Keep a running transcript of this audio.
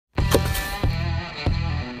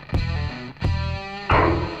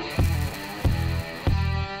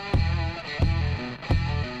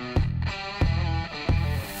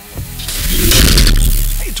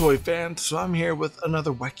toy fan, so I'm here with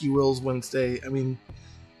another Wacky Wheels Wednesday. I mean,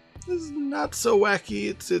 this is not so wacky,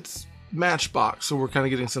 it's Matchbox, so we're kind of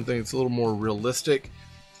getting something that's a little more realistic.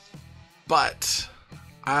 But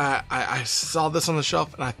I saw this on the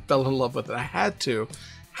shelf and I fell in love with it. I had to.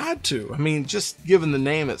 I mean, just given the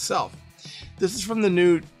name itself. This is from the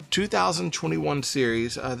new 2021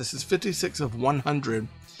 series. This is 56 of 100.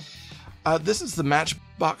 This is the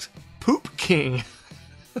Matchbox Poop King.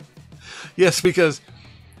 Yes, because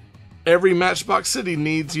every Matchbox City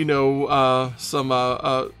needs, you know, some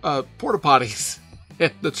porta-potties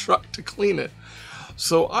in the truck to clean it.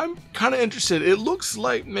 So I'm kind of interested. It looks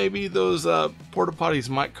like maybe those porta-potties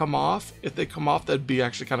might come off. If they come off, that'd be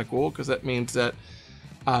actually kind of cool, because that means that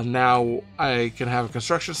now I can have a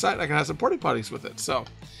construction site. I can have some porta-potties with it. So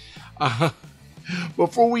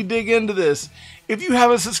before we dig into this, if you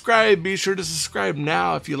haven't subscribed, be sure to subscribe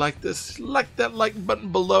now. If you like this, like that like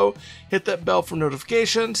button below, hit that bell for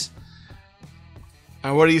notifications.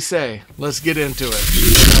 And what do you say? Let's get into it.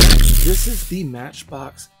 This is the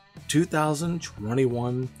Matchbox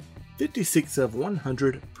 2021 56 of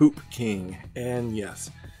 100 Poop King. And yes,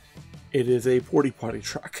 it is a porta-potty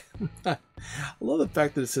truck. I love the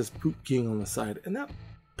fact that it says Poop King on the side, and that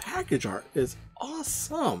package art is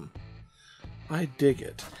awesome. I dig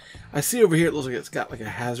it. I see over here it looks like it's got like a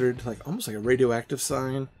hazard, like almost like a radioactive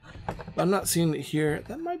sign. But I'm not seeing it here.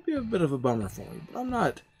 That might be a bit of a bummer for me, but I'm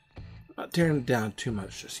not tearing it down too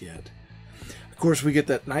much just yet. Of course, we get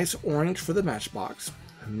that nice orange for the Matchbox.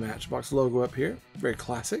 Matchbox logo up here, very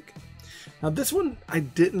classic. Now this one I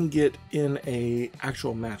didn't get in a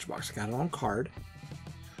actual Matchbox. I got it on card,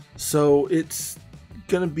 so it's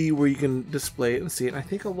gonna be where you can display it and see it. And I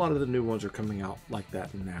think a lot of the new ones are coming out like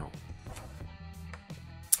that now.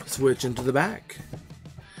 Switch into the back.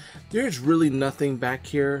 There's really nothing back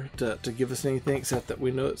here to give us anything except that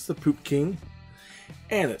we know it's the Poop King,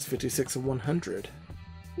 and it's 56 of 100.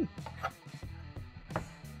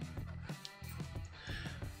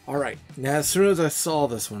 Alright, now as soon as I saw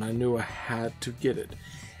this one, I knew I had to get it.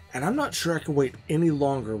 And I'm not sure I can wait any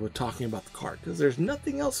longer with talking about the card, because there's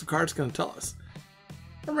nothing else the card's going to tell us.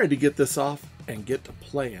 I'm ready to get this off and get to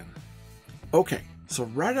playing. Okay, so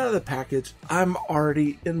right out of the package, I'm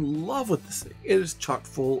already in love with this thing. It is chock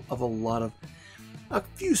full of a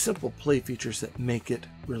few simple play features that make it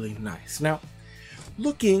really nice. Now,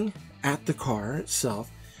 looking at the car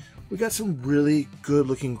itself, we got some really good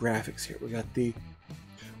looking graphics here. We got the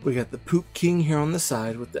Poop King here on the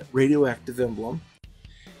side with that radioactive emblem.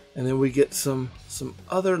 And then we get some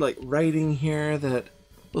other like writing here that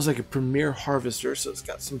looks like a Premier Harvester. So it's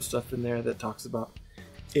got some stuff in there that talks about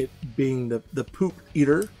it being the poop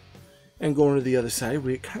eater. And going to the other side,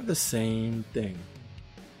 we get kind of the same thing.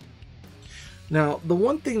 Now, the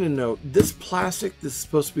one thing to note, this plastic, this is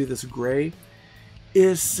supposed to be this gray,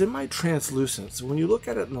 is semi-translucent. So when you look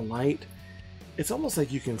at it in the light, it's almost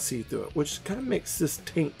like you can see through it, which kind of makes this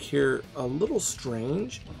tank here a little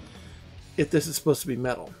strange if this is supposed to be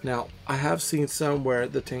metal. Now, I have seen some where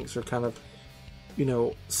the tanks are kind of, you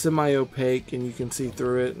know, semi-opaque and you can see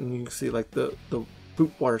through it and you can see like the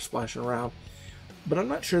poop water splashing around, but I'm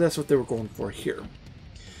not sure that's what they were going for here.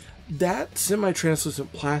 That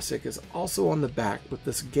semi-translucent plastic is also on the back with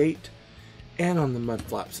this gate and on the mud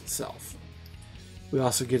flaps itself. We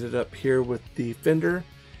also get it up here with the fender.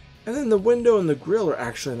 And then the window and the grille are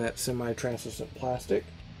actually in that semi-translucent plastic,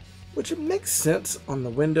 which it makes sense on the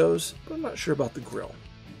windows, but I'm not sure about the grille.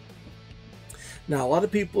 Now, a lot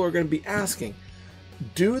of people are going to be asking,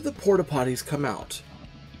 do the porta-potties come out?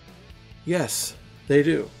 Yes, they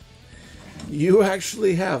do. You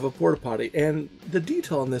actually have a porta-potty, and the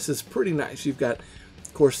detail on this is pretty nice. You've got,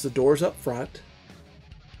 of course, the doors up front,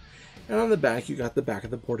 and on the back, you got the back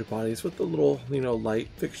of the porta-potties with the little, you know, light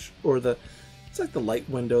fixture, or it's like the light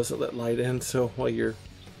windows that let light in, so while you're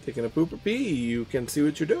taking a poop or pee, you can see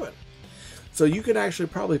what you're doing. So you can actually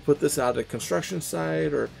probably put this out at a construction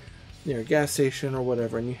site or near a gas station or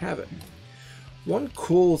whatever, and you have it. One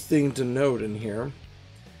cool thing to note in here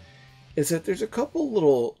is that there's a couple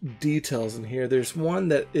little details in here. There's one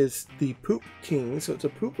that is the Poop King, so it's a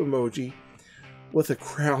poop emoji with a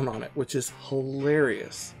crown on it, which is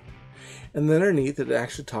hilarious. And then underneath it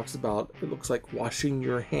actually talks about, it looks like washing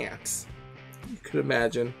your hands. You could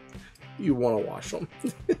imagine you want to wash them.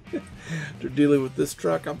 After dealing with this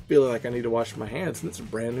truck, I'm feeling like I need to wash my hands, and it's a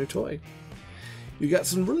brand new toy. You got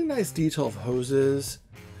some really nice detail of hoses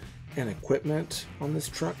and equipment on this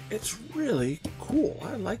truck. It's really cool.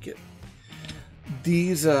 I like it.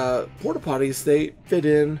 These porta-potties, they fit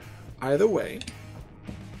in either way,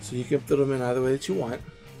 so you can fit them in either way that you want.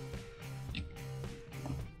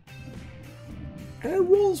 And it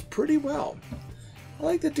rolls pretty well. I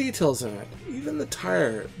like the details in it. Even the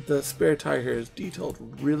tire, the spare tire here is detailed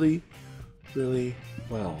really, really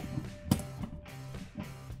well.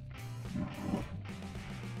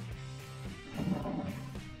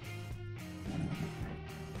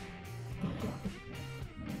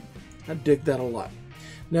 I dig that a lot.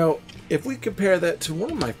 Now, if we compare that to one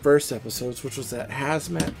of my first episodes, which was that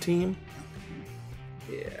hazmat team,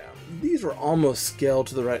 yeah, these were almost scaled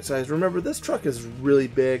to the right size. Remember, this truck is really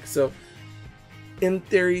big, so in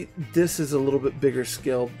theory, this is a little bit bigger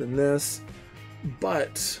scale than this,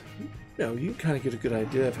 but you know, you kind of get a good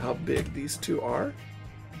idea of how big these two are.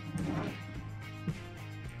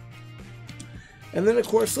 And then, of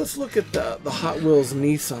course, let's look at the Hot Wheels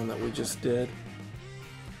Nissan that we just did.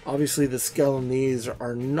 Obviously, the scale on these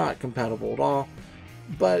are not compatible at all,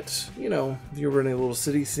 but, you know, if you were in a little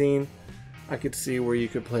city scene, I could see where you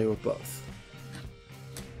could play with both.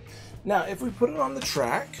 Now, if we put it on the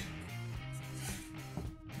track,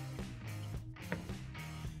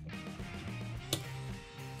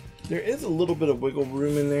 there is a little bit of wiggle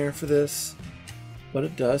room in there for this, but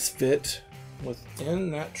it does fit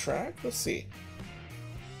within that track. Let's see.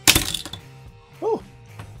 Oh,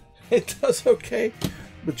 it does okay,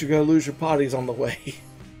 but you're going to lose your potties on the way.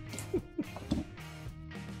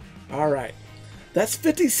 All right. That's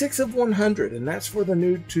 56 of 100, and that's for the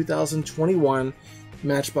new 2021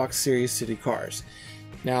 Matchbox Series City Cars.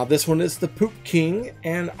 Now, this one is the Poop King,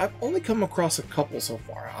 and I've only come across a couple so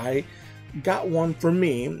far. I got one for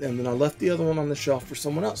me, and then I left the other one on the shelf for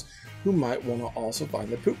someone else who might want to also find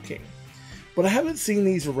the Poop King. But I haven't seen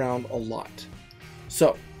these around a lot.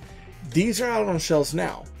 So, these are out on shelves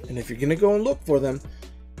now, and if you're going to go and look for them,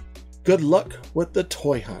 good luck with the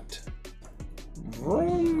toy hunt.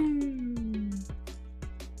 Vroom.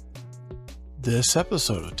 This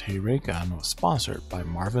episode of Tay Ray Gun was sponsored by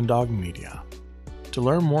Marvin Dog Media. To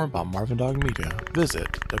learn more about Marvin Dog Media,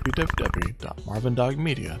 visit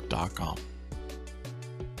www.marvindogmedia.com.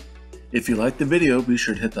 If you liked the video, be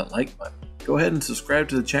sure to hit that like button. Go ahead and subscribe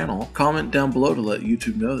to the channel. Comment down below to let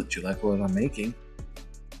YouTube know that you like what I'm making.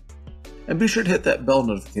 And be sure to hit that bell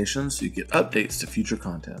notification so you get updates to future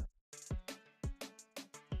content.